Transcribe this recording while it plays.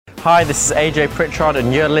Hi, this is AJ Pritchard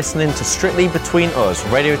and you're listening to Strictly Between Us,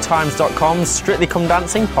 RadioTimes.com's Strictly Come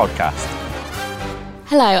Dancing podcast.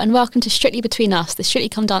 Hello and welcome to Strictly Between Us, the Strictly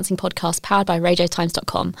Come Dancing podcast powered by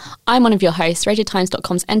RadioTimes.com. I'm one of your hosts,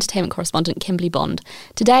 RadioTimes.com's entertainment correspondent, Kimberly Bond.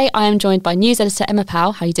 Today I am joined by news editor Emma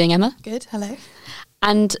Powell. How are you doing, Emma? Good, hello.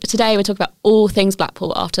 And today we're talking about all things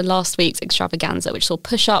Blackpool after last week's extravaganza, which saw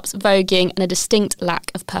push-ups, voguing and a distinct lack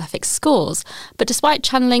of perfect scores. But despite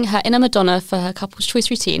channeling her inner Madonna for her couple's choice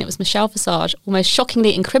routine, it was Michelle Visage, almost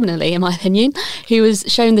shockingly and criminally in my opinion, who was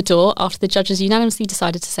shown the door after the judges unanimously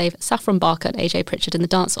decided to save Saffron Barker and AJ Pritchard in the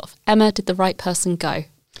dance-off. Emma, did the right person go?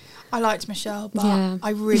 I liked Michelle, but I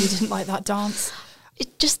really didn't like that dance.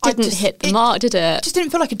 It just didn't hit the mark, did it? It just didn't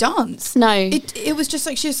feel like a dance. No. It was just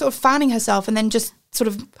like she was sort of fanning herself and then just sort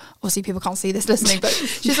of, obviously people can't see this listening, but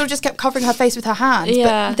she sort of just kept covering her face with her hands.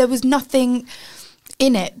 Yeah. But there was nothing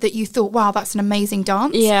in it that you thought, wow, that's an amazing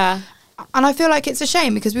dance. Yeah. And I feel like it's a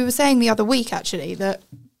shame because we were saying the other week, actually, that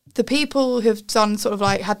the people who've done sort of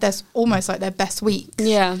like had this almost like their best week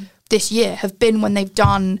this year have been when they've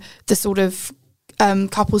done the sort of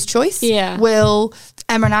couple's choice. Yeah. Will,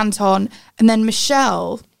 Emma and Anton, and then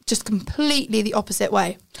Michelle just completely the opposite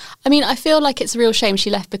way. I mean, I feel like it's a real shame she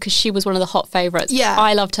left because she was one of the hot favourites. Yeah.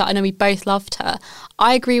 I loved her. I know we both loved her.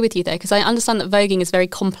 I agree with you though, because I understand that voguing is very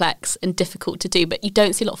complex and difficult to do, but you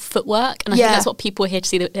don't see a lot of footwork. And I think that's what people are here to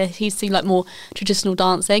see. They're here to see like more traditional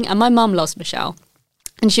dancing. And my mum loves Michelle.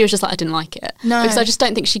 And she was just like, I didn't like it. No. Because I just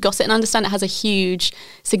don't think she got it. And I understand it has a huge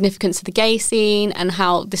significance to the gay scene and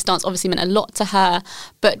how this dance obviously meant a lot to her.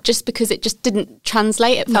 But just because it just didn't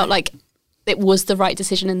translate, it felt like it was the right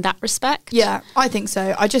decision in that respect. Yeah, I think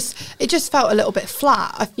so. It just felt a little bit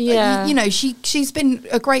flat. You know, she's been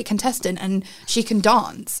a great contestant and she can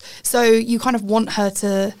dance. So you kind of want her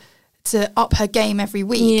to up her game every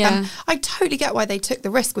week. Yeah. And I totally get why they took the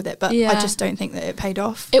risk with it, but I just don't think that it paid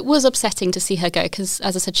off. It was upsetting to see her go because,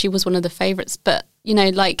 as I said, she was one of the favourites. But, you know,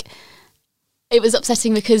 like, it was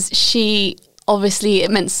upsetting because obviously, it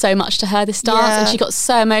meant so much to her, this dance, and she got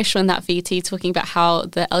so emotional in that VT talking about how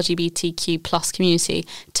the LGBTQ plus community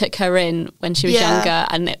took her in when she was younger,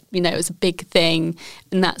 and it was a big thing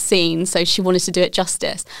in that scene, so she wanted to do it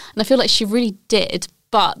justice. And I feel like she really did,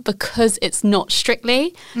 but because it's not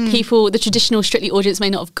Strictly, the traditional Strictly audience may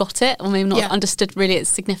not have got it or may not have understood really its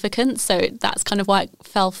significance. So that's kind of why it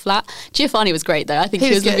fell flat. Giovanni was great though. I think he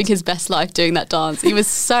was living his best life doing that dance. He was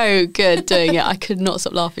so good doing it. I could not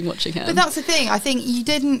stop laughing watching him. But that's the thing. I think you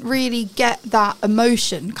didn't really get that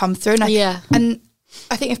emotion come through. And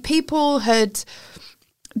I think if people had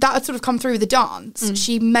sort of come through with the dance,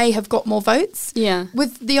 she may have got more votes. Yeah.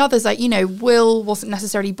 With the others, like, Will wasn't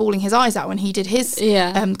necessarily bawling his eyes out when he did his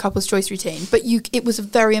couple's choice routine, but it was a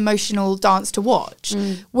very emotional dance to watch.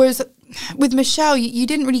 Whereas with Michelle, you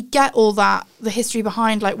didn't really get all that, the history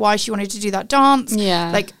behind like why she wanted to do that dance,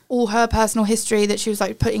 like all her personal history that she was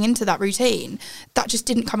like putting into that routine. That just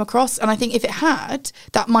didn't come across, and I think if it had,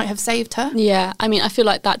 that might have saved her. Yeah, I mean, I feel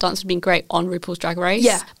like that dance would have been great on RuPaul's Drag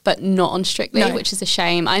Race, but not on Strictly, which is a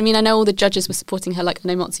shame. I mean, I know all the judges were supporting her, like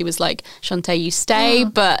I know Motzi was like, Shantae, you stay,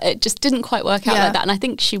 but it just didn't quite work out like that, and I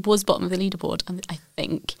think she was bottom of the leaderboard. I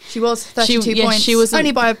think she was 32 points. She was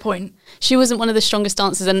only by a point. She wasn't one of the strongest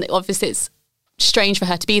dancers, and obviously it's strange for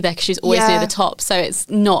her to be there because she's always near the top, so it's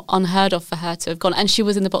not unheard of for her to have gone, and she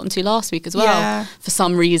was in the bottom two last week as well for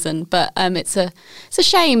some reason, but it's a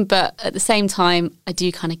shame, but at the same time I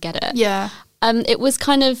do kind of get it. It was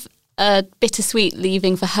kind of a bittersweet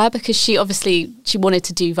leaving for her because she wanted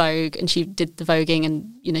to do Vogue and she did the voguing,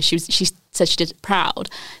 and she said she did it proud.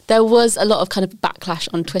 There was a lot of kind of backlash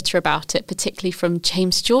on Twitter about it, particularly from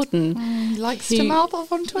James Jordan. He likes to mouth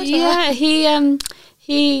off on Twitter. Yeah,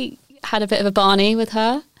 he had a bit of a Barney with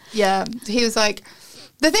her. Yeah, he was like,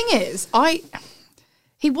 the thing is,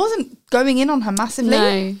 he wasn't going in on her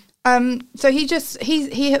massively. No. So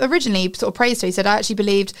he originally sort of praised her. He said, I actually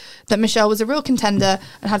believed that Michelle was a real contender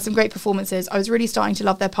and had some great performances. I was really starting to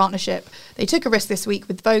love their partnership. They took a risk this week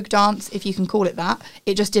with Vogue Dance, if you can call it that.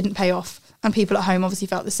 It just didn't pay off. And people at home obviously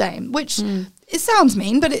felt the same, which it sounds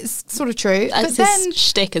mean, but it's sort of true. It's his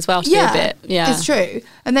shtick as well to be a bit, it's true.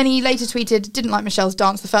 And then he later tweeted, didn't like Michelle's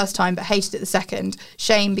dance the first time, but hated it the second.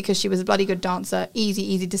 Shame because she was a bloody good dancer.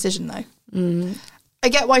 Easy decision though. I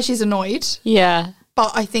get why she's annoyed. Yeah.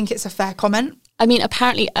 But I think it's a fair comment. I mean,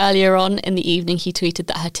 apparently earlier on in the evening, he tweeted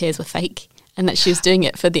that her tears were fake and that she was doing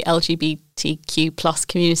it for the LGBTQ plus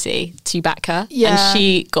community to back her. Yeah. And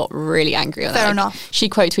she got really angry on that. Fair enough. She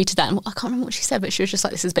quote tweeted that, and I can't remember what she said, but she was just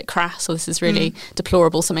like, this is a bit crass, or this is really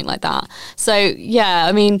deplorable, something like that. So, yeah,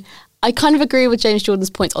 I mean, I kind of agree with James Jordan's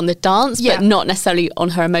points on the dance, but not necessarily on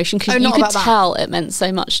her emotion, because you could tell it meant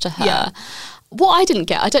so much to her. what I didn't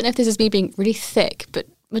get, I don't know if this is me being really thick, but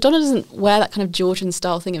Madonna doesn't wear that kind of Georgian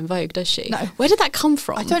style thing in Vogue, does she? No. Where did that come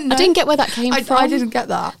from? I don't know. I didn't get where that came from. I didn't get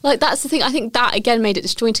that. Like, that's the thing. I think that, again, made it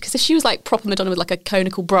disjointed, because if she was, like, proper Madonna with, like, a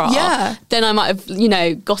conical bra, then I might have, you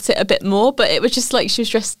know, got it a bit more. But it was just, like, she was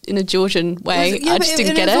dressed in a Georgian way. I just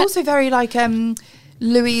didn't get it. It was also very, like,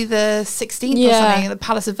 Louis the 16th or something at the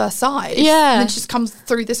Palace of Versailles. Yeah. And then she just comes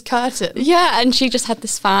through this curtain. Yeah, and she just had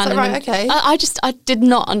this fan. So, right, okay. I did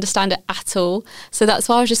not understand it at all. So that's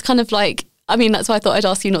why I was just kind of like, I mean, that's why I thought I'd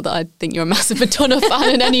ask you, not that I think you're a massive Madonna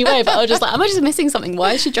fan in any way, but I was just like, am I just missing something?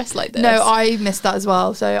 Why is she dressed like this? No, I missed that as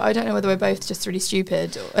well. So I don't know whether we're both just really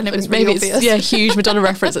stupid and it was really maybe obvious. It's huge Madonna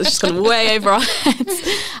reference that's just gone way over our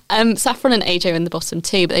heads. Saffron and AJ were in the bottom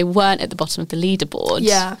too, but they weren't at the bottom of the leaderboard.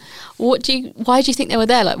 Yeah. Why do you think they were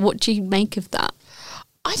there? Like, what do you make of that?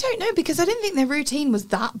 I don't know, because I didn't think their routine was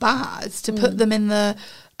that bad to put them in the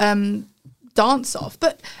dance off.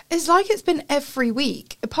 But it's like it's been every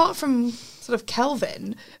week, apart from sort of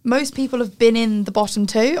Kelvin, most people have been in the bottom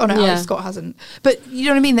two. Oh no, Alex Scott hasn't. But you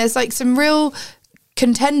know what I mean? There's like some real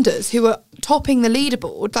contenders who are topping the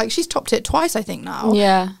leaderboard. Like, she's topped it twice, I think, now.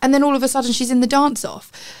 Yeah. And then all of a sudden she's in the dance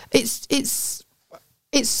off.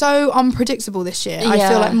 It's so unpredictable this year. I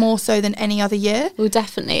feel like more so than any other year. Well,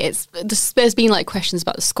 definitely. There's been like questions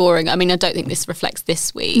about the scoring. I mean, I don't think this reflects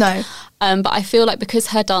this week. No. But I feel like because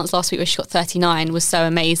her dance last week where she got 39 was so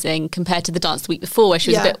amazing compared to the dance the week before where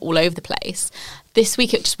she was a bit all over the place. This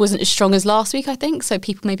week it just wasn't as strong as last week, I think. So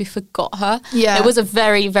people maybe forgot her. Yeah. It was a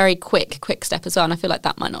very, very quick step as well. And I feel like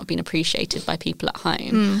that might not have been appreciated by people at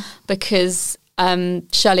home because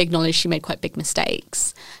Shirley acknowledged she made quite big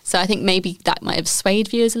mistakes. So I think maybe that might have swayed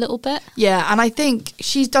viewers a little bit. Yeah, and I think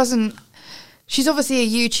she's obviously a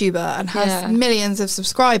YouTuber and has millions of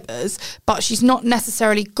subscribers, but she's not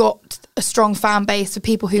necessarily got a strong fan base of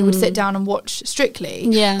people who would sit down and watch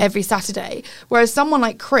Strictly every Saturday. Whereas someone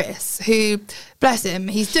like Chris, who, bless him,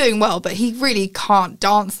 he's doing well, but he really can't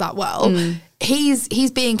dance that well.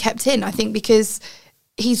 He's being kept in, I think, because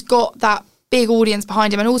he's got that big audience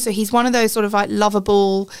behind him, and also he's one of those sort of like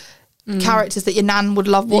lovable characters that your nan would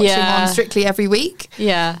love watching on Strictly every week.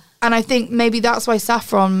 Yeah. And I think maybe that's why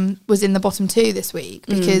Saffron was in the bottom two this week,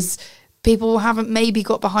 because people haven't maybe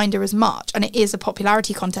got behind her as much, and it is a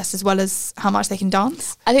popularity contest as well as how much they can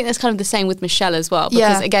dance. I think that's kind of the same with Michelle as well,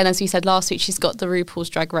 because again, as we said last week, she's got the RuPaul's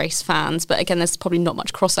Drag Race fans, but again, there's probably not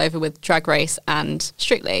much crossover with Drag Race and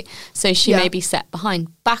Strictly, so she may be set behind.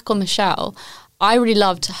 Back on Michelle, I really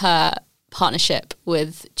loved her partnership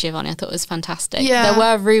with Giovanni. I thought it was fantastic. There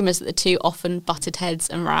were rumours that the two often butted heads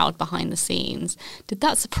and rowed behind the scenes. Did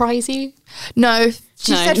that surprise you? No.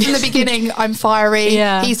 She said from the beginning, I'm fiery,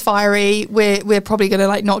 he's fiery, we're probably going to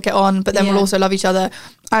like not get on, but then we'll also love each other.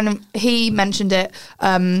 And he mentioned it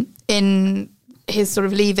in his sort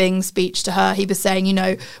of leaving speech to her. He was saying, you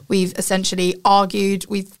know, we've essentially argued,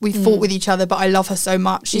 we've fought with each other, but I love her so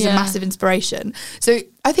much. She's a massive inspiration. So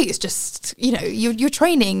I think it's just, you know, you're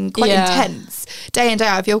training quite intense day in, day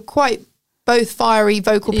out. If you're quite both fiery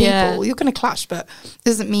vocal people, you're going to clash, but it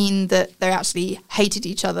doesn't mean that they actually hated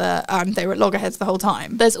each other and they were at loggerheads the whole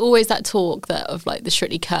time. There's always that talk of like the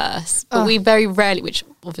Strictly curse, but we very rarely, which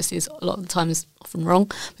obviously is a lot of the time is often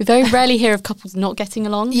wrong, we very rarely hear of couples not getting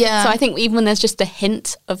along. So I think even when there's just a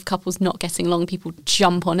hint of couples not getting along, people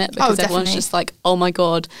jump on it because everyone's just like, oh my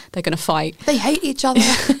God, they're going to fight. They hate each other.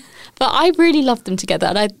 But I really loved them together,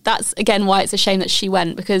 and that's again why it's a shame that she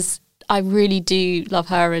went, because I really do love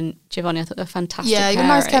her and Giovanni. I thought they were fantastic. Yeah, you got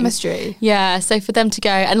nice chemistry. Yeah, so for them to go,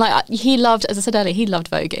 and like he loved, as I said earlier, he loved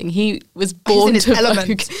voguing. He was born to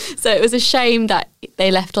vogue. So it was a shame that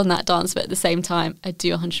they left on that dance, but at the same time, I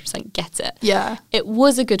do 100% get it. Yeah. It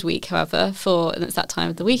was a good week, however, and it's that time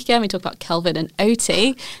of the week again. We talk about Kelvin and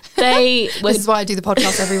Oti. This is why I do the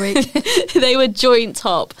podcast every week. They were joint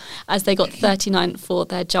top as they got 39 for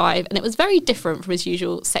their jive, and it was very different from his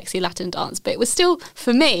usual sexy Latin dance, but it was still,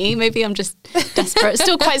 for me, maybe I'm just desperate,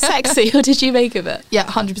 still quite sexy. What did you make of it? Yeah,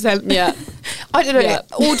 100%. Yeah. I don't know. Yeah.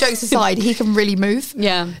 All jokes aside, he can really move.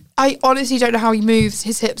 Yeah. I honestly don't know how he moves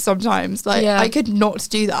his hips sometimes. Like, I could not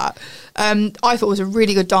do that. I thought it was a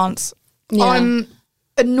really good dance. Yeah. I'm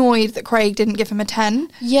annoyed that Craig didn't give him a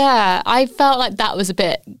 10. Yeah, I felt like that was a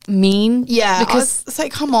bit mean. Yeah, because it's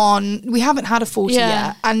like, come on, we haven't had a 40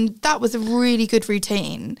 yet. And that was a really good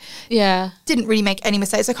routine. Yeah. Didn't really make any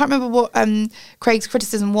mistakes. I can't remember what Craig's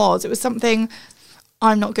criticism was. It was something,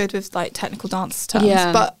 I'm not good with like technical dance terms,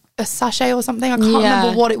 but a sachet or something. I can't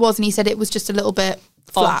remember what it was. And he said it was just a little bit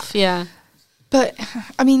flat. Yeah. But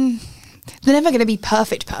I mean, they're never going to be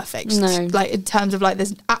perfect. No. Like in terms of like,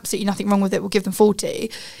 there's absolutely nothing wrong with it. We'll give them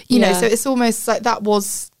 40. You know, so it's almost like that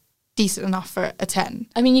was decent enough for a 10.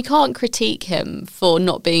 I mean, you can't critique him for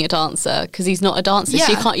not being a dancer because he's not a dancer. Yeah.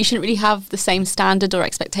 So you shouldn't really have the same standard or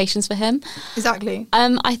expectations for him. Exactly.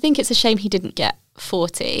 I think it's a shame he didn't get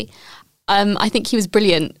 40. I think he was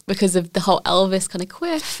brilliant because of the whole Elvis kind of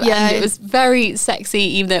quiff. Yeah. And it was very sexy,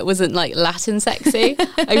 even though it wasn't like Latin sexy.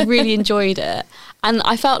 I really enjoyed it. And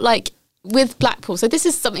I felt like with Blackpool, so this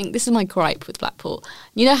is my gripe with Blackpool.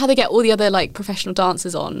 You know how they get all the other like professional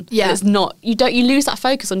dancers on? Yeah. It's not, you lose that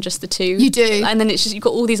focus on just the two. You do. And then it's just, you've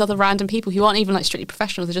got all these other random people who aren't even like strictly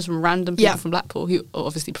professionals, they're just random people from Blackpool who are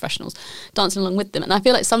obviously professionals dancing along with them. And I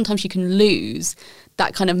feel like sometimes you can lose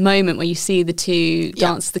that kind of moment where you see the two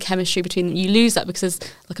dance, the chemistry between them. You lose that because there's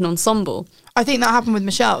like an ensemble. I think that happened with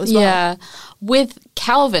Michelle as well. Yeah. With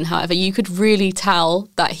Calvin, however, you could really tell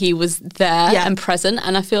that he was there and present.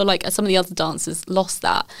 And I feel like some of the other dancers lost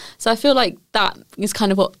that. So I feel like that is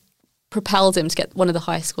kind of what propelled him to get one of the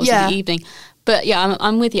highest scores of the evening. But yeah,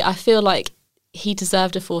 I'm with you. I feel like he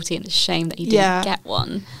deserved a 40 and it's a shame that he didn't get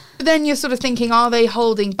one. But then you're sort of thinking, are they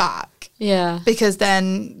holding back? Yeah. Because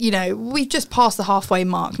then, we've just passed the halfway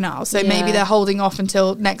mark now. So maybe they're holding off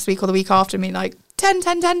until next week or the week after and being like, 10,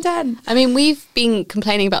 10, 10, 10. I mean, we've been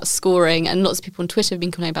complaining about scoring and lots of people on Twitter have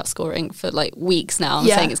been complaining about scoring for like weeks now and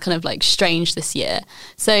saying it's kind of like strange this year.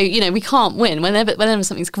 So, we can't win. Whenever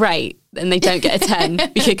something's great and they don't get a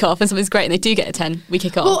 10, we kick off. And something's great and they do get a 10, we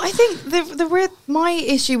kick off. Well, I think my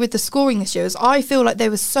issue with the scoring this year is I feel like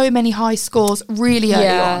there were so many high scores really early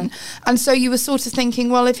on. And so you were sort of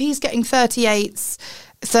thinking, well, if he's getting 38s,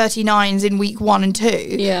 39s in week 1 and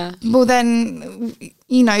 2, well then,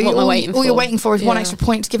 all you're waiting for is one extra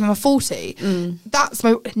point to give him a 40. That's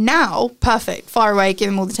now perfect. Fire away, give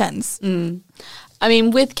him all the 10s. I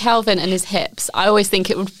mean, with Calvin and his hips, I always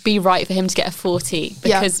think it would be right for him to get a 40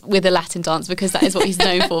 because with a Latin dance, because that is what he's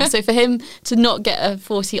known for. So for him to not get a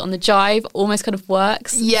 40 on the jive almost kind of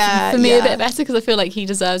works. For me a bit better because I feel like he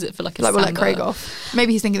deserves it for like a samba. We'll let Craig off.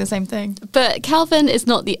 Maybe he's thinking the same thing. But Calvin is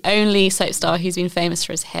not the only soap star who's been famous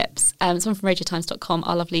for his hips. Someone from RadioTimes.com,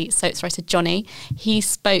 our lovely soaps writer Johnny, he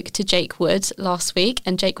spoke to Jake Wood last week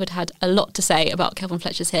and Jake Wood had a lot to say about Calvin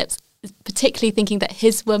Fletcher's hips, particularly thinking that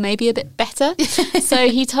his were maybe a bit better. So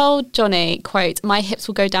he told Johnny, quote, "My hips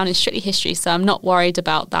will go down in Strictly history, so I'm not worried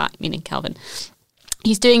about that," meaning Calvin.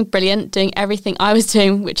 He's doing brilliant, doing everything I was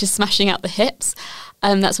doing, which is smashing out the hips.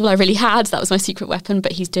 That's all I really had. That was my secret weapon,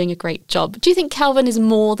 but he's doing a great job. Do you think Calvin is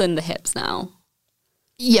more than the hips now?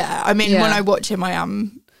 Yeah, I mean, when I watch him, I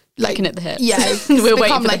am... looking at the hips. Yeah, it's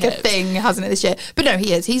become like a thing, hasn't it, this year? But no,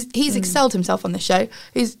 he is. He's excelled himself on this show.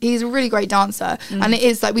 He's a really great dancer. And it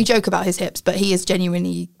is like, we joke about his hips, but he is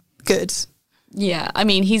genuinely good. Yeah, I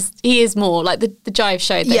mean, he is more, like the jive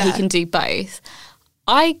showed that he can do both.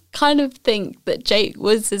 I kind of think that Jake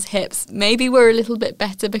Wood's hips maybe were a little bit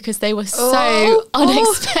better because they were so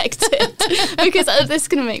unexpected. Because this is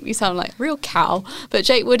going to make me sound like a real cow, but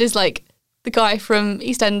Jake Wood is like the guy from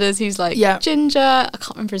EastEnders who's like ginger. I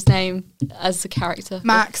can't remember his name as a character.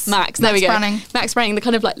 Max. There we go. Max Branning, the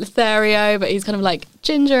kind of like Lothario, but he's kind of like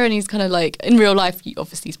ginger and he's kind of like, in real life,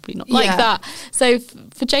 obviously he's probably not like that. So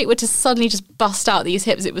for Jake Wood to suddenly just bust out these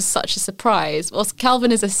hips, it was such a surprise. Whilst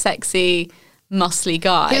Calvin is a sexy, muscly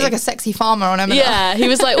guy. He was like a sexy farmer on Emmerdale. Yeah, he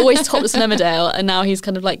was like always topless on Emmerdale and now he's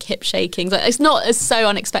kind of like hip shaking. Like, it's not as so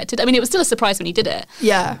unexpected. I mean, it was still a surprise when he did it.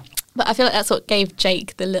 Yeah. But I feel like that's what gave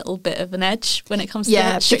Jake the little bit of an edge when it comes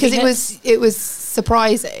to because it was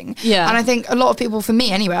surprising. Yeah. And I think a lot of people, for me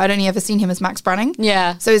anyway, I'd only ever seen him as Max Branning.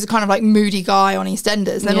 Yeah. So he's a kind of like moody guy on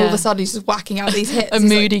EastEnders. And then all of a sudden he's just whacking out these hits. A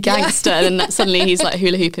moody gangster. And then suddenly he's like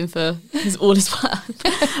hula hooping for all his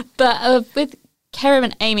worth. But with Kerem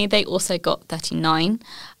and Amy, they also got 39.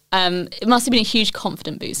 It must have been a huge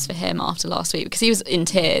confident boost for him after last week because he was in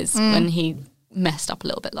tears when he messed up a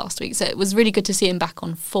little bit last week. So it was really good to see him back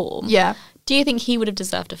on form. Yeah. Do you think he would have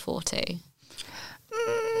deserved a 40?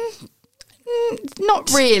 Not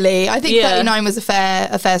really. I think 39 was a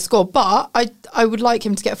fair score, but I would like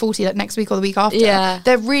him to get 40 like next week or the week after. Yeah.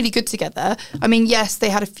 They're really good together. I mean, yes, they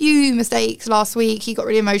had a few mistakes last week. He got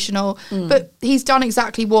really emotional, but he's done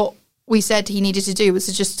exactly what we said he needed to do, was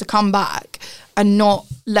just to come back and not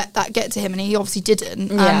let that get to him, and he obviously didn't.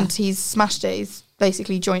 And he's smashed it. He's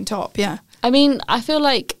basically joint top. Yeah. I mean, I feel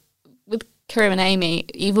like with Kerem and Amy,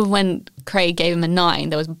 even when Craig gave him a 9,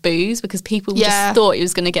 there was boos because people just thought he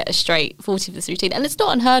was going to get a straight 40 for this routine. And it's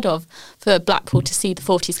not unheard of for Blackpool to see the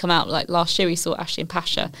 40s come out. Like last year we saw Ashley and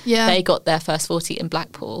Pasha. Yeah. They got their first 40 in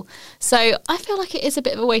Blackpool. So I feel like it is a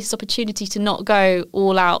bit of a wasted opportunity to not go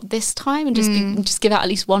all out this time and just give out at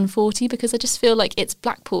least 140 because I just feel like it's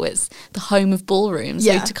Blackpool. It's the home of ballrooms.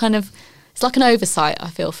 So to kind of, it's like an oversight, I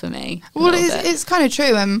feel, for me. Well, it's kind of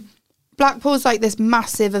true. Blackpool's like this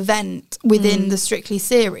massive event within the Strictly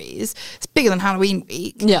series. It's bigger than Halloween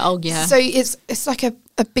Week. Yeah, oh yeah. So it's like a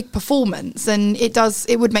big performance, and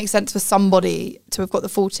it would make sense for somebody to have got the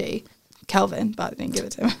 40. Kelvin, but I didn't give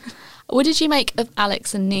it to him. What did you make of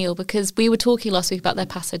Alex and Neil? Because we were talking last week about their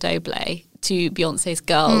Paso Doble to Beyonce's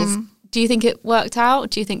Girls. Do you think it worked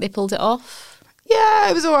out? Do you think they pulled it off? Yeah,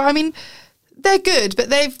 it was all right. I mean, they're good, but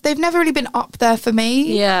they've never really been up there for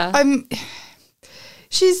me. Yeah.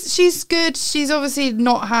 She's good. She's obviously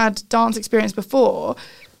not had dance experience before,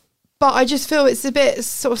 but I just feel it's a bit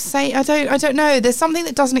sort of I don't know. There's something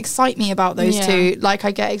that doesn't excite me about those two. Like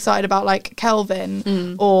I get excited about like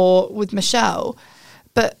Kelvin or with Michelle,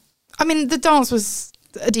 but I mean the dance was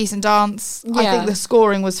a decent dance. Yeah. I think the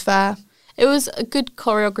scoring was fair. It was a good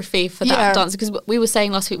choreography for that dance, because we were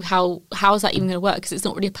saying last week how is that even going to work, because it's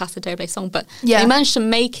not really a Paso Doble song, but they managed to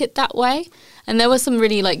make it that way, and there was some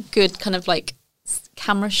really like good kind of like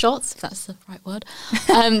camera shots, if that's the right word.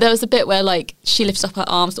 There was a bit where like she lifted up her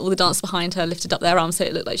arms, all the dancers behind her lifted up their arms, so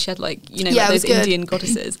it looked like she had like, you know, like those Indian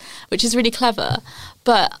goddesses, which is really clever.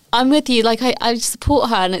 But I'm with you, like I support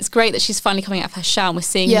her, and it's great that she's finally coming out of her shell and we're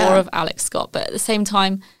seeing more of Alex Scott, but at the same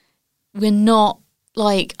time we're not,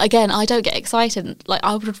 like, again, I don't get excited. Like,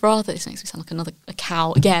 I would rather, this makes me sound like a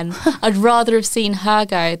cow again, I'd rather have seen her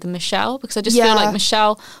go than Michelle, because I just feel like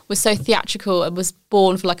Michelle was so theatrical and was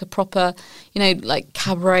born for like a proper, you know, like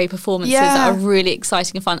cabaret performances that are really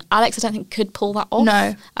exciting and fun. Alex, I don't think could pull that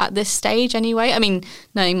off at this stage anyway. I mean,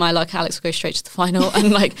 knowing my luck, Alex will go straight to the final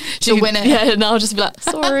and like she'll win it. Yeah, and I'll just be like,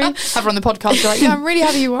 sorry. Have her on the podcast, like, yeah, I'm really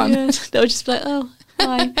happy you won. Yeah, they'll just be like, oh,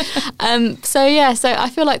 hi. So I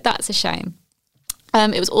feel like that's a shame.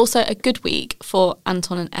 It was also a good week for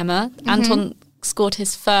Anton and Emma. Anton scored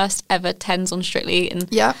his first ever 10s on Strictly in,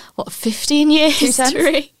 15 years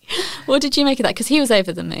history? What did you make of that? Because he was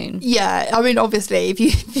over the moon. Yeah, I mean, obviously, if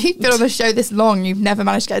you've been on the show this long, you've never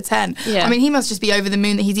managed to get a 10. Yeah. I mean, he must just be over the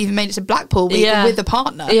moon that he's even made it to Blackpool with a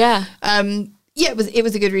partner. Yeah. It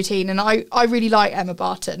was a good routine, and I really like Emma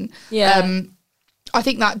Barton. Yeah. I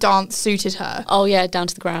think that dance suited her. Oh yeah, down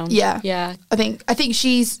to the ground. Yeah. I think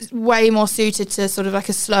she's way more suited to sort of like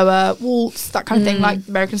a slower waltz, that kind of thing, like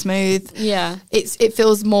American Smooth. Yeah. It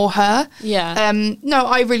feels more her. Yeah. No,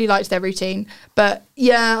 I really liked their routine, but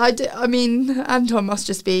yeah, I mean, Anton must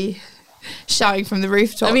just be shouting from the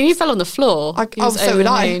rooftop. I mean, he fell on the floor. So would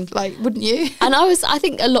I. Like, wouldn't you? And I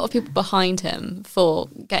think a lot of people behind him for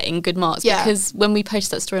getting good marks, because when we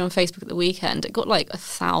posted that story on Facebook at the weekend, it got like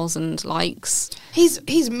 1,000 likes.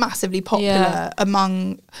 He's massively popular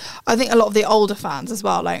among, I think, a lot of the older fans as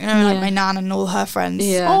well. Like, you know, like my nan and all her friends.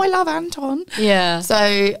 Yeah. Oh, I love Anton. Yeah.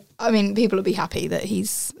 So, I mean, people will be happy that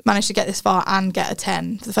he's managed to get this far and get a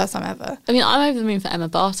 10 for the first time ever. I mean, I'm over the moon for Emma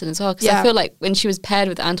Barton as well, because I feel like when she was paired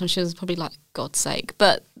with Anton, she was probably like, God's sake.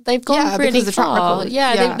 But they've gone really far.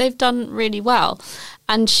 They've done really well.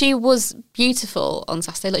 And she was beautiful on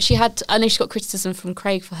Saturday. Like I know she got criticism from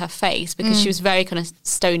Craig for her face, because she was very kind of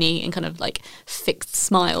stony and kind of like fixed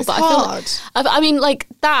smile. It's but hard. I feel like, I mean, like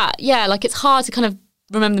that, like it's hard to kind of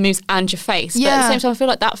remember the moves and your face, but at the same time I feel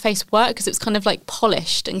like that face worked because it was kind of like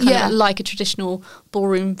polished and kind of like a traditional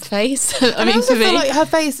ballroom face. I also feel like her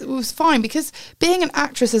face was fine, because being an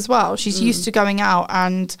actress as well, she's used to going out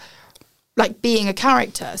and like being a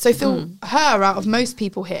character, so I feel her out of most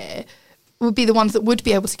people here would be the ones that would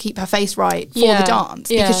be able to keep her face right for the dance,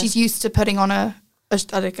 because she's used to putting on a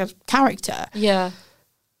character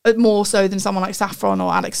more so than someone like Saffron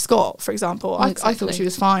or Alex Scott, for example. I thought she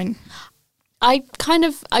was fine. I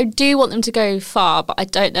do want them to go far, but I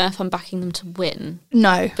don't know if I'm backing them to win.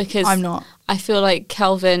 No, because I'm not. I feel like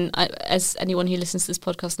Kelvin, as anyone who listens to this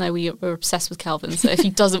podcast know, we're obsessed with Kelvin. So if he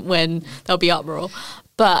doesn't win, there'll be uproar.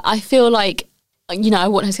 But I feel like, you know, I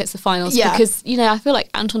want her to get to the finals because, you know, I feel like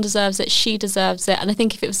Anton deserves it, she deserves it, and I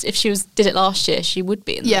think if she did it last year, she would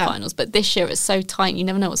be in the finals. But this year it's so tight, you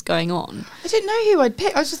never know what's going on. I didn't know who I'd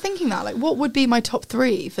pick. I was just thinking that, like, what would be my top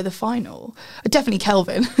 3 for the final? Definitely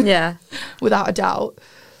Kelvin. Yeah, without a doubt.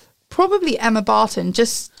 Probably Emma Barton,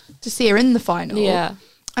 just to see her in the final. Yeah,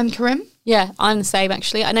 and Karim. Yeah, I'm the same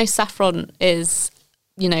actually. I know Saffron is,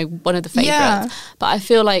 you know, one of the favourites, but I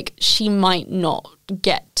feel like she might not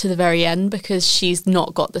get to the very end because she's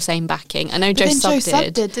not got the same backing. I know Joe Sugg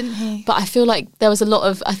did, didn't he? But I feel like there was a lot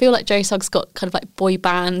of, I feel like Joe Sugg's got kind of like boy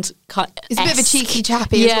band. He's a bit of a cheeky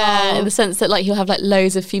chappy as well. In the sense that like he'll have like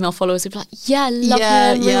loads of female followers who'll be like, love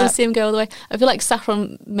him, we want to see him go all the way. I feel like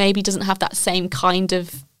Saffron maybe doesn't have that same kind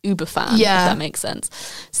of uber fan, if that makes sense.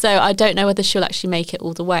 So I don't know whether she'll actually make it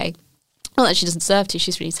all the way. Not that she doesn't deserve to,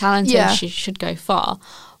 she's really talented, she should go far.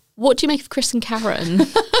 What do you make of Chris and Karen?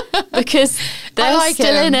 Because They're like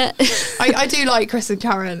still him. in it. I do like Chris and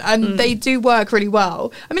Karen, and they do work really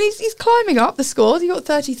well. I mean, he's climbing up the scores. He got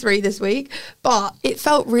 33 this week, but it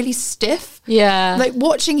felt really stiff. Yeah. Like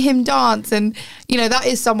watching him dance, and, you know, that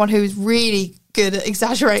is someone who's really good at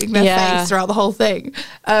exaggerating their face throughout the whole thing.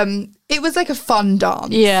 It was like a fun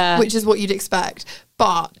dance, which is what you'd expect,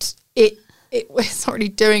 but it's not really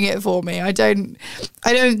doing it for me. I don't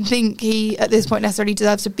think he at this point necessarily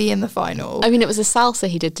deserves to be in the final. I mean, it was a salsa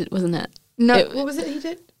he did, wasn't it? No, what was it he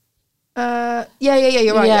did? Yeah,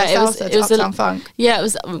 you're right. Yeah, salsa, it was Uptown Funk. Yeah, it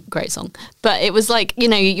was a great song. But it was like, you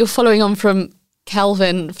know, you're following on from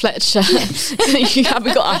Kelvin Fletcher. You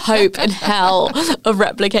haven't got a hope in hell of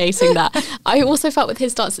replicating that. I also felt with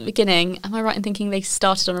his dance at the beginning, am I right in thinking they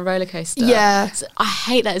started on a roller coaster? Yeah. So I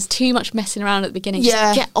hate that. It's too much messing around at the beginning.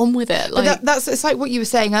 Just get on with it. Like, but it's like what you were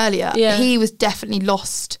saying earlier. Yeah. He was definitely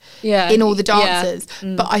lost in all the dances.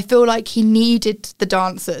 Yeah. But I feel like he needed the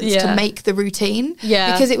dancers to make the routine.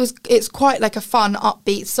 Yeah. Because it's quite like a fun,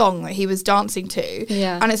 upbeat song that he was dancing to.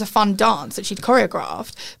 Yeah. And it's a fun dance that she'd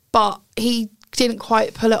choreographed. But he didn't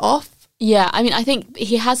quite pull it off. Yeah, I mean, I think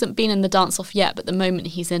he hasn't been in the dance-off yet, but the moment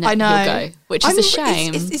he's in it, he'll go, which is a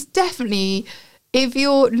shame. It's definitely, if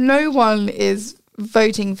no one is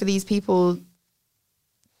voting for these people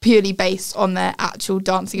purely based on their actual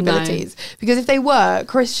dancing abilities. Because if they were,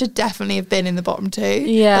 Chris should definitely have been in the bottom two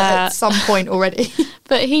at some point already.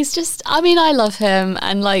 But he's just, I mean, I love him,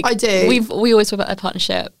 and like, I do. We always talk about our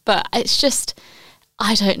partnership, but it's just,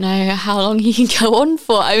 I don't know how long he can go on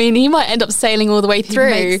for. I mean, he might end up sailing all the way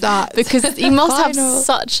through because he must have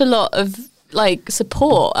such a lot of like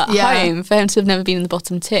support at home for him to have never been in the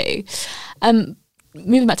bottom two.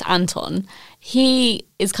 Moving back to Anton, he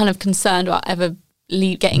is kind of concerned about ever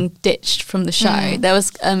getting ditched from the show. There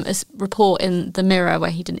was a report in The Mirror where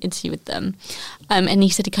he did an interview with them, and he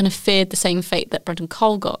said he kind of feared the same fate that Brendan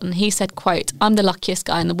Cole got, and he said, quote, "I'm the luckiest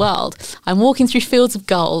guy in the world. I'm walking through fields of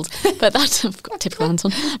gold, but typical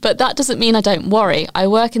Anton, but that doesn't mean I don't worry. I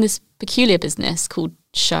work in this peculiar business called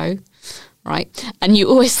show, right? And you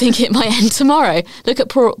always think it might end tomorrow. Look at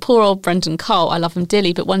poor old Brendan Cole. I love him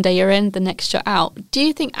dearly, but one day you're in, the next you're out." Do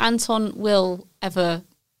you think Anton will ever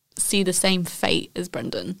see the same fate as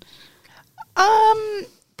Brendan?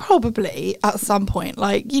 Probably at some point.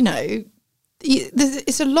 Like, you know,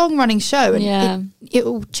 it's a long running show, and it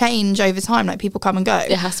will change over time. Like, people come and go.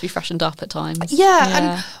 It has to be freshened up at times.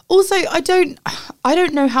 And also I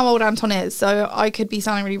don't know how old Anton is, so I could be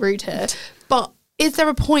sounding really rude here, but is there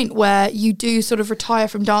a point where you do sort of retire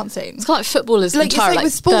from dancing? It's kind of like footballers retire like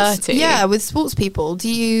with sports, 30. Yeah, with sports people,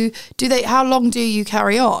 how long do you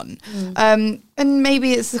carry on? And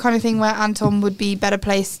maybe it's the kind of thing where Anton would be better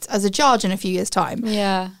placed as a judge in a few years' time.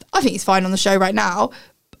 Yeah. I think he's fine on the show right now.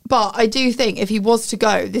 But I do think if he was to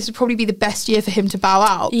go, this would probably be the best year for him to bow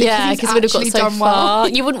out. Yeah, because he would have got so far.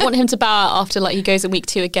 You wouldn't want him to bow out after like he goes in week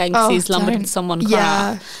 2 again because he's lumbered with someone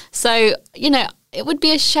crap. So, you know, it would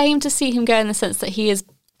be a shame to see him go in the sense that he is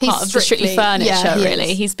part of the Strictly Furniture,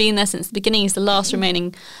 really. He's been there since the beginning. He's the last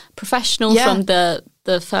remaining professional from the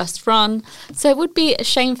first run. So it would be a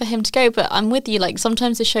shame for him to go, but I'm with you. Like,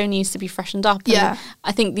 sometimes the show needs to be freshened up. And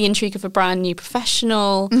I think the intrigue of a brand new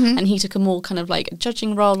professional and he took a more kind of like a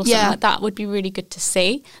judging role or something like that would be really good to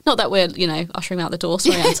see. Not that we're, you know, ushering out the door,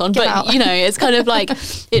 sorry, Anton, but, you know, it's kind of like,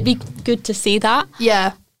 it'd be good to see that.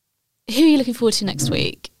 Yeah. Who are you looking forward to next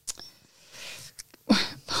week?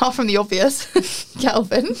 Apart from the obvious,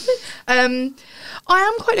 Kelvin. I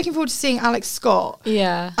am quite looking forward to seeing Alex Scott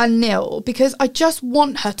and Nil, because I just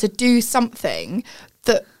want her to do something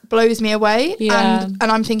that blows me away. And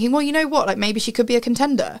I'm thinking, well, you know what? Like, maybe she could be a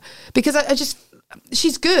contender, because I just,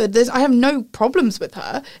 she's good. I have no problems with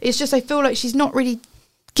her. It's just I feel like she's not really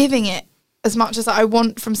giving it as much as I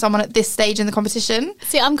want from someone at this stage in the competition.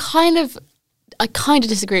 See, I kind of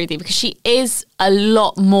disagree with you, because she is a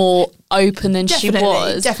lot more open than she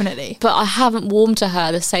was. Definitely. But I haven't warmed to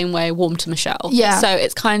her the same way I warmed to Michelle. Yeah. So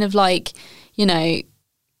it's kind of like, you know,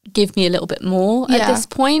 give me a little bit more at this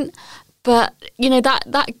point. But, you know,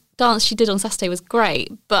 that dance she did on Saturday was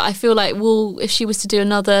great. But I feel like, well, if she was to do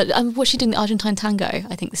another, what's she doing, the Argentine tango,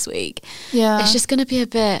 I think, this week. Yeah. It's just going to be a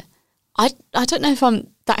bit, I don't know if I'm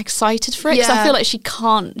that excited for it, because I feel like she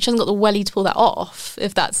hasn't got the welly to pull that off,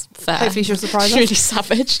 if that's fair. Hopefully she'll surprise us. She's really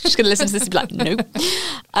savage. She's going to listen to this and be like,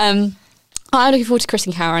 nope. I'm looking forward to Chris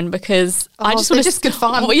and Karen, because I just want to... They're just good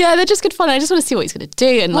fun. Well, yeah, they're just good fun. I just want to see what he's going to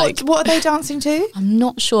do. And what are they dancing to? I'm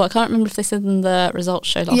not sure. I can't remember if they said in the results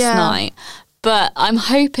show last night. But I'm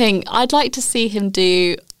hoping... I'd like to see him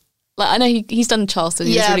do... Like, I know he's done Charleston.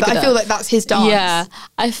 Yeah, really but I feel like that's his dance. Yeah.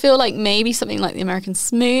 I feel like maybe something like the American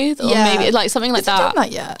Smooth, or maybe like something like that. Has he done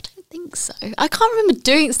that yet? I don't think think so. I can't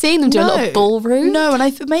remember seeing them do a lot of ballroom. No,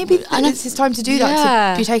 and maybe it's his time to do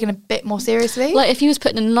that, to be taken a bit more seriously. Like if he was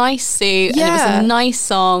put in a nice suit and it was a nice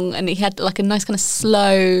song and he had like a nice kind of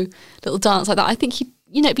slow little dance like that, I think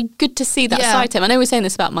it'd be good to see that side to him. I know we were saying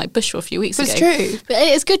this about Mike Bushell a few weeks ago. It's true. But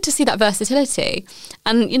it's good to see that versatility.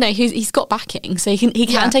 And, he's got backing, so he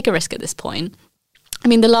can take a risk at this point. I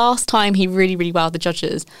mean, the last time he really, really wowed the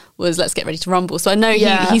judges was Let's Get Ready to Rumble. So I know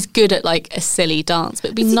he's good at like a silly dance, but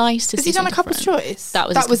it'd be nice to see. Has he done a Couple's Choice? That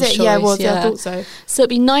was it. Choice, yeah, it was. Yeah, I thought so. So it'd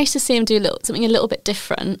be nice to see him do something a little bit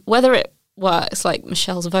different. Whether it works like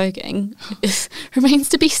Michelle's voguing remains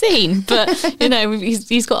to be seen. But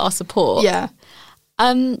he's got our support. Yeah.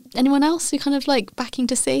 Anyone else who kind of like backing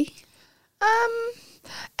to see?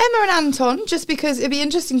 Emma and Anton, just because it'd be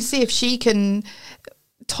interesting to see if she can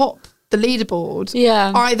top the leaderboard.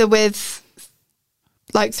 Yeah. Either with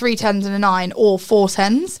like 3 10s and a 9 or 4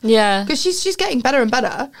 10s. Yeah. Because she's getting better and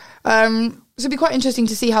better. So it'd be quite interesting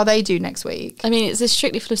to see how they do next week. I mean, it's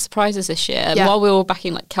Strictly full of surprises this year. Yeah. While we were all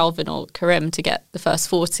backing like Calvin or Karim to get the first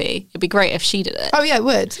 40, it'd be great if she did it. Oh yeah, it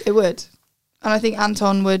would. It would. And I think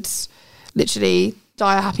Anton would literally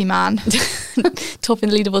die a happy man. Topping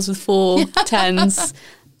the leaderboards with 4 10s.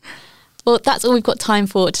 Well, that's all we've got time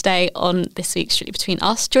for today on this week's Strictly Between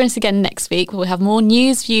Us. Join us again next week where we'll have more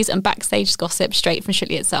news, views and backstage gossip straight from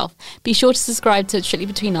Strictly itself. Be sure to subscribe to Strictly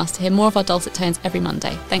Between Us to hear more of our dulcet tones every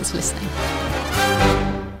Monday. Thanks for listening.